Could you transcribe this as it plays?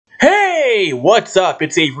Hey, what's up?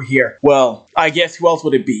 It's Avery here. Well, I guess who else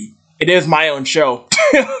would it be? It is my own show.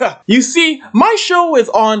 You see, my show is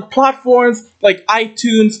on platforms like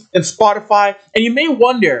iTunes and Spotify, and you may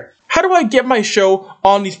wonder, how do I get my show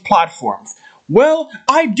on these platforms? Well,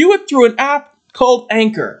 I do it through an app called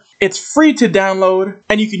Anchor. It's free to download,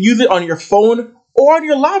 and you can use it on your phone or on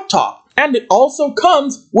your laptop. And it also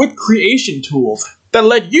comes with creation tools that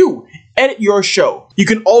let you edit your show. You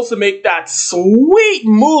can also make that sweet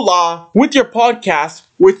moolah with your podcast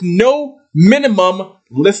with no minimum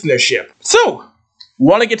listenership. So,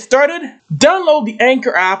 want to get started? Download the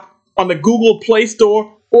Anchor app on the Google Play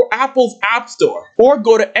Store or Apple's App Store, or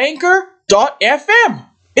go to anchor.fm.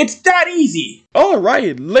 It's that easy.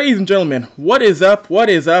 Alright, ladies and gentlemen, what is up? What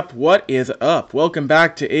is up? What is up? Welcome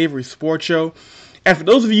back to Avery's Sports Show. And for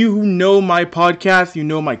those of you who know my podcast, you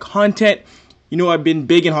know my content, you know I've been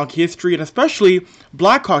big in hockey history, and especially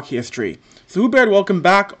black hockey history. So who better to welcome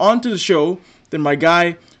back onto the show than my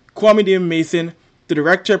guy, Kwame Mason, the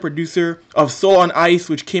director and producer of Soul on Ice,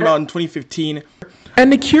 which came out in 2015,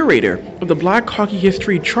 and the curator of the Black Hockey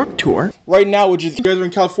History Truck Tour. Right now, which is, you guys are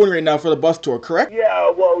in California right now for the bus tour, correct? Yeah,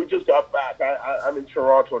 well, we just got back. I'm in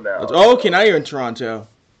Toronto now. Oh, okay, now you're in Toronto.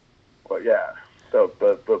 But yeah, so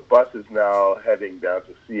the bus is now heading down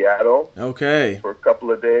to Seattle. Okay. For a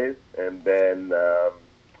couple of days, and then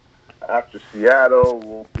after Seattle,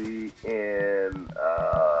 we'll be in,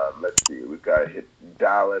 let's see, we've got to hit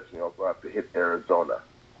Dallas, and we also have to hit Arizona.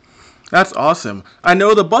 That's awesome. I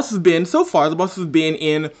know the bus has been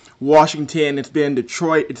in Washington, it's been in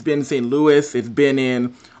Detroit, it's been in St. Louis, it's been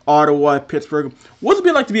in Ottawa, Pittsburgh. What's it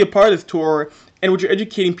been like to be a part of this tour, and would you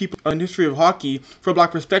educating people on the history of hockey from a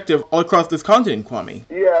black perspective all across this continent, Kwame?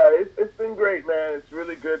 Yeah, it's been great, man. It's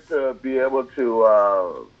really good to be able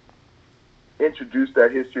to introduce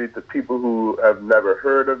that history to people who have never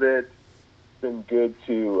heard of it. It's been good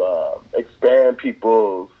to expand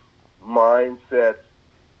people's mindsets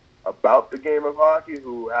about the game of hockey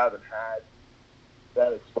who haven't had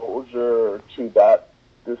that exposure to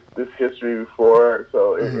this history before.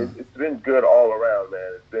 So it's been good all around,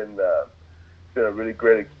 man. It's been a really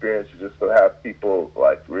great experience just to have people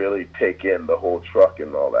like really take in the whole truck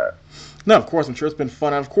and all that. No, of course, I'm sure it's been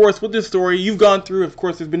fun. And of course, with this story, you've gone through, of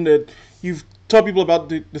course, you've told people about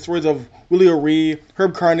the stories of Willie O'Ree,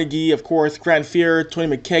 Herb Carnegie, of course, Grant Fuhr,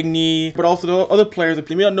 Tony McKegney, but also the other players.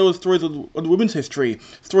 You may not know the stories of the women's history,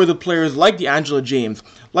 stories of players like the Angela James,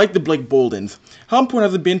 like the Blake Boldens. How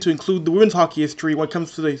important has it been to include the women's hockey history when it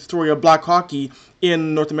comes to the story of black hockey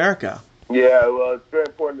in North America? Yeah, well, it's very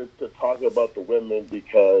important to talk about the women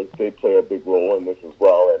because they play a big role in this as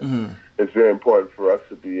well. And it's very important for us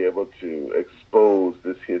to be able to expose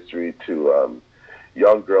this history to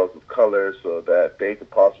young girls of color so that they could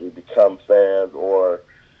possibly become fans or,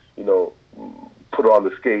 you know, put on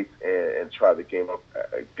the skates and try the game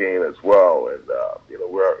as well. And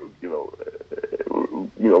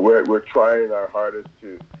we're trying our hardest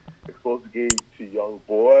to expose the game to young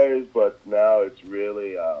boys, but now it's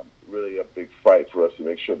really a big fight for us to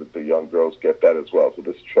make sure that the young girls get that as well. So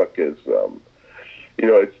this truck is,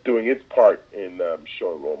 it's doing its part in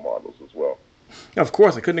showing role models as well. Of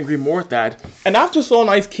course, I couldn't agree more with that. And after Soul on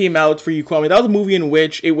Ice came out for you, Kwame, that was a movie in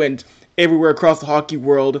which it went everywhere across the hockey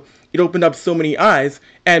world. It opened up so many eyes.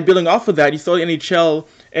 And building off of that, you saw the NHL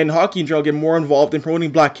and hockey in general get more involved in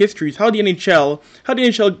promoting black histories. How did the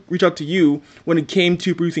NHL reach out to you when it came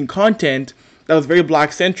to producing content that was very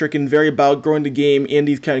black-centric and very about growing the game in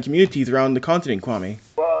these kind of communities around the continent, Kwame?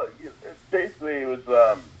 Well, basically it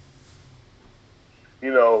was,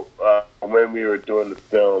 when we were doing the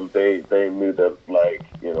film, they knew that,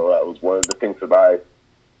 that was one of the things that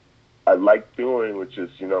I like doing, which is,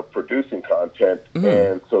 producing content.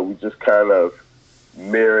 And so we just kind of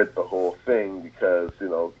mirrored the whole thing because,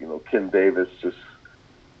 Kim Davis just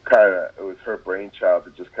it was her brainchild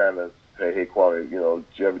to just kind of say, hey, Kwame, do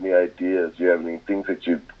you have any ideas? Do you have any things that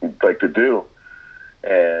you'd like to do?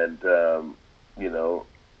 And,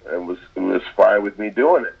 it was fine with me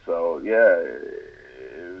doing it. So, yeah,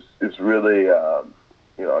 it's really, I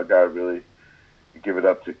got to really give it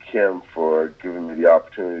up to Kim for giving me the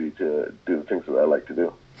opportunity to do the things that I like to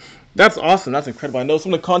do. That's awesome. That's incredible. I know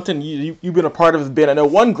some of the content you've been a part of has been, I know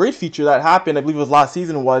one great feature that happened, I believe it was last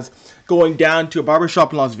season, was going down to a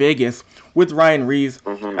barbershop in Las Vegas with Ryan Reeves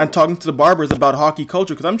and talking to the barbers about hockey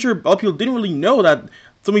culture, because I'm sure a lot of people didn't really know that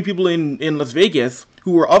so many people in Las Vegas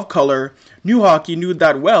who were of color knew hockey, knew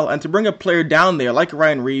that well, and to bring a player down there like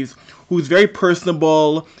Ryan Reeves, who's very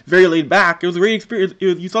personable, very laid back, it was a great experience.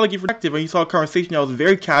 You saw like your perspective, and you saw a conversation that was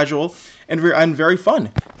very casual and very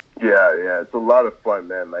fun. Yeah, it's a lot of fun,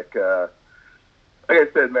 man. Like I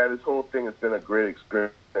said, man, this whole thing has been a great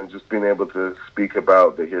experience and just being able to speak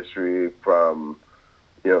about the history from,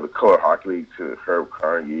 the Color Hockey League to Herb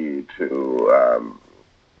Carnegie to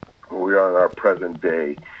where we are in our present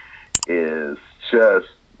day is just,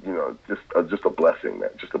 just a blessing, man.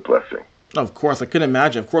 Just a blessing. Of course, I couldn't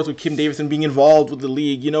imagine. Of course, with Kim Davidson being involved with the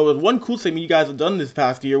league, there's one cool segment you guys have done this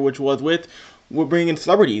past year, which was with we're bringing in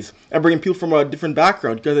celebrities and bringing people from a different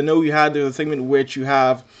background. Because I know there's a segment in which you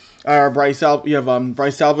have Bryce Salvador,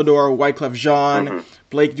 Wyclef Jean,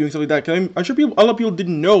 Blake doing something like that. 'Cause I'm sure a lot of people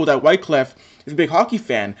didn't know that Wyclef is a big hockey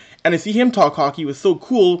fan, and to see him talk hockey was so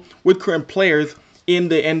cool with current players in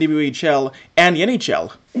the NWHL and the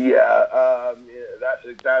NHL. Yeah,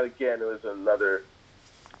 that again was another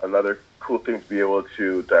cool thing to be able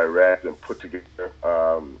to direct and put together.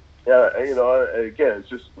 Again, it's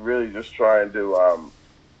just really just trying to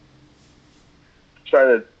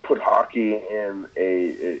put hockey in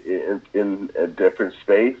a different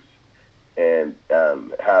space and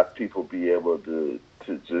have people be able to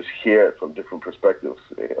just hear it from different perspectives.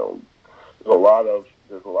 There's a lot of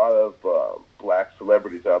black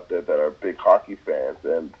celebrities out there that are big hockey fans,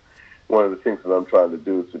 and one of the things that I'm trying to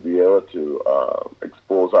do is to be able to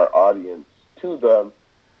expose our audience to them,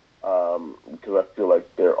 because I feel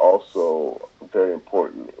like they're also very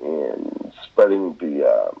important in spreading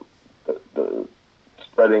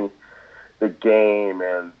the game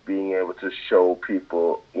and being able to show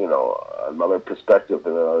people, another perspective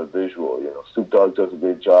and another visual. Snoop Dogg does a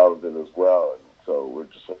great job of it as well, and so we're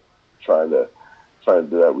just trying to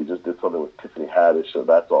do that. We just did something with Tiffany Haddish, so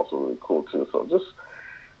that's also really cool too. So just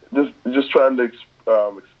trying to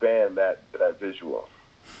expand that visual.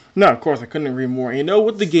 No, of course, I couldn't agree more.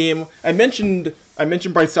 With the game, I mentioned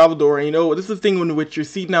Bryce Salvador, and this is the thing in which you're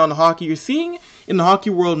seeing now in hockey. You're seeing in the hockey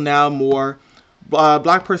world now more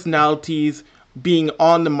black personalities being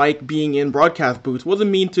on the mic, being in broadcast booths. What does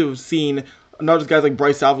it mean to have seen not just guys like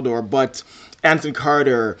Bryce Salvador, but Anson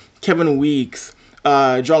Carter, Kevin Weeks,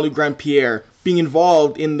 Jean-Luc Grandpierre being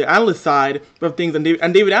involved in the analyst side of things, and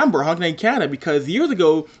David Amber, Hockey Night in Canada, because years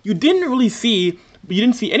ago you didn't see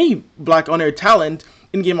any black on-air talent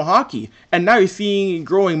in the game of hockey, and now you're seeing it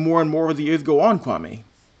growing more and more as the years go on, Kwame.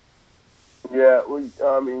 Yeah, well,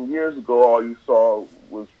 years ago all you saw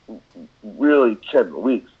was really Kevin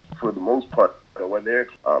Weeks for the most part when they're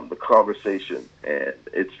the conversation, and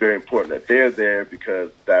it's very important that they're there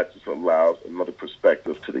because that just allows another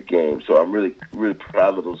perspective to the game. So I'm really, really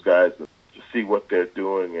proud of those guys to see what they're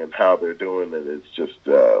doing and how they're doing it. It's just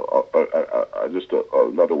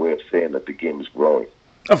another way of saying that the game is growing.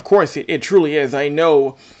 Of course, it truly is. I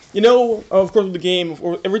know. Of course, with the game,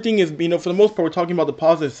 everything is, for the most part, we're talking about the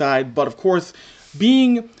positive side, but of course,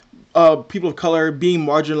 being people of color, being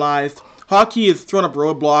marginalized, hockey has thrown up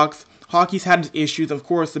roadblocks. Hockey's had its issues. Of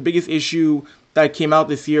course, the biggest issue that came out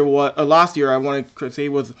last year, I want to say,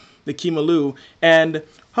 was the Akeem Alou. And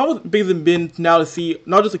how big has it been now to see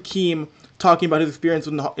not just Akeem talking about his experience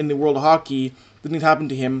in the world of hockey, the things happened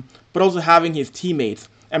to him, but also having his teammates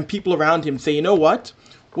and people around him say,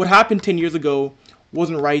 what happened 10 years ago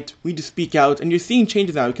wasn't right, we need to speak out. And you're seeing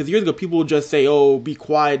changes now, because years ago people would just say, oh, be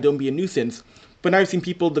quiet, don't be a nuisance. But now you're seeing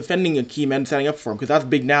people defending Akeem and standing up for him, because that's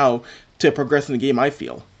big now to progress in the game, I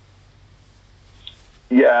feel.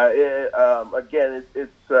 Yeah, again,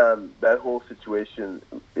 it's that whole situation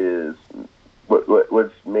is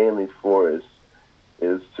what's mainly for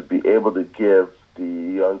is to be able to give the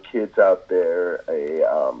young kids out there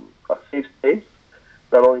a safe space.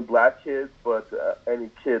 Not only black kids, but any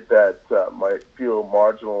kid that might feel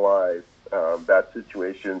marginalized. That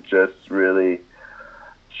situation just really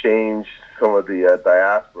changed some of the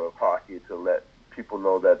diaspora of hockey to let people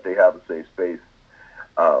know that they have a safe space.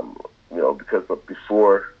 Because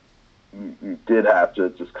before you did have to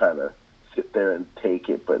just kind of sit there and take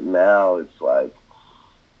it, but now it's like,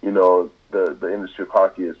 the industry of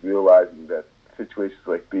hockey is realizing that situations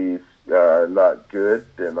like these are not good,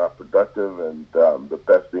 they're not productive, and the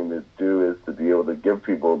best thing to do is to be able to give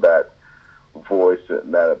people that voice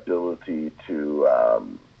and that ability to,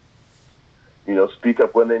 speak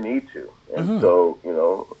up when they need to. And so,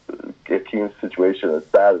 Akeem's situation, as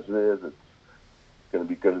bad as it is, it's going to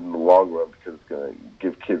be good in the long run because it's going to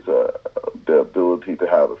give kids the ability to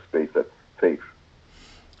have a space that's safe.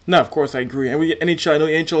 No, of course I agree. And I know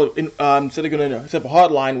NHL said they're going to set up a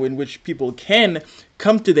hotline in which people can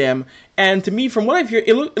come to them. And to me, from what I've heard,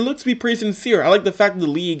 it looks to be pretty sincere. I like the fact that the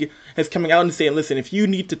league is coming out and saying, listen, if you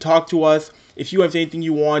need to talk to us, if you have anything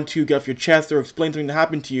you want to get off your chest or explain something that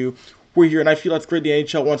happened to you, we're here. And I feel that's great the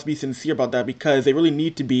NHL wants to be sincere about that, because they really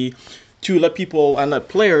need to be, to let people and let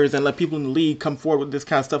players and let people in the league come forward with this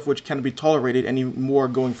kind of stuff, which can't be tolerated anymore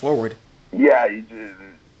going forward. Yeah,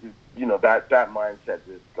 that mindset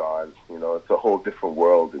is gone. It's a whole different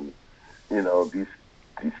world, and these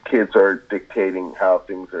kids are dictating how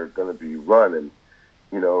things are going to be run, and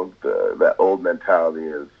that old mentality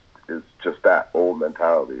is just that old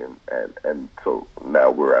mentality, and so now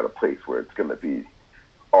we're at a place where it's going to be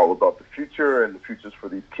all about the future, and the future's for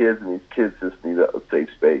these kids, and these kids just need a safe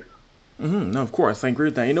space. No, of course, I agree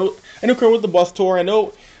with that. I know, Kurt, with the bus tour, I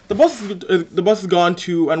know the bus has gone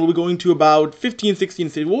to and will be going to about 15, 16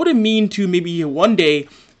 cities. What would it mean to maybe one day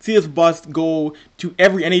see this bus go to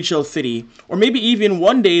every NHL city, or maybe even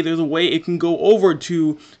one day there's a way it can go over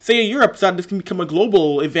to, say, Europe, so that this can become a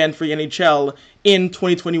global event for the NHL in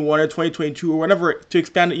 2021 or 2022 or whatever, to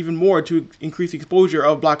expand it even more to increase the exposure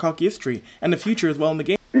of Black hockey history and the future as well in the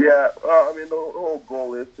game. Yeah, I mean, the whole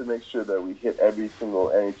goal is to make sure that we hit every single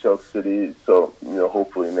NHL city. So,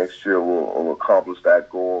 hopefully next year we'll accomplish that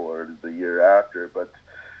goal, or the year after. But,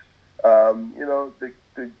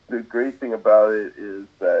 the great thing about it is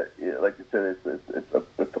that, like you said, it's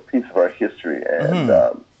a piece of our history,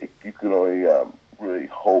 and you can only really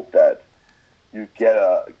hope that you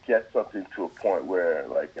get something to a point where,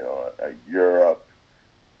 like, Europe,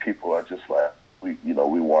 people are just like, we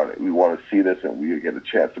want to see this, and we get a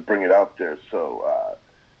chance to bring it out there. So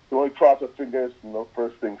the only cross our fingers.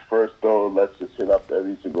 First things first, though. Let's just hit up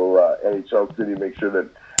every single NHL city, make sure that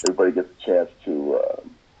everybody gets a chance to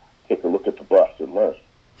take a look at the bus and learn.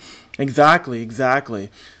 Exactly.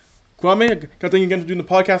 Kwame, gotta thank you again for doing the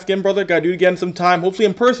podcast again, brother. Gotta do it again sometime. Hopefully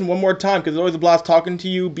in person one more time, because it's always a blast talking to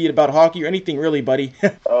you, be it about hockey or anything really, buddy.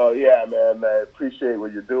 Oh, yeah, man. I appreciate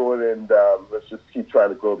what you're doing, and let's just keep trying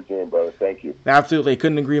to grow the game, brother. Thank you. Absolutely.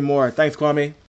 Couldn't agree more. Thanks, Kwame.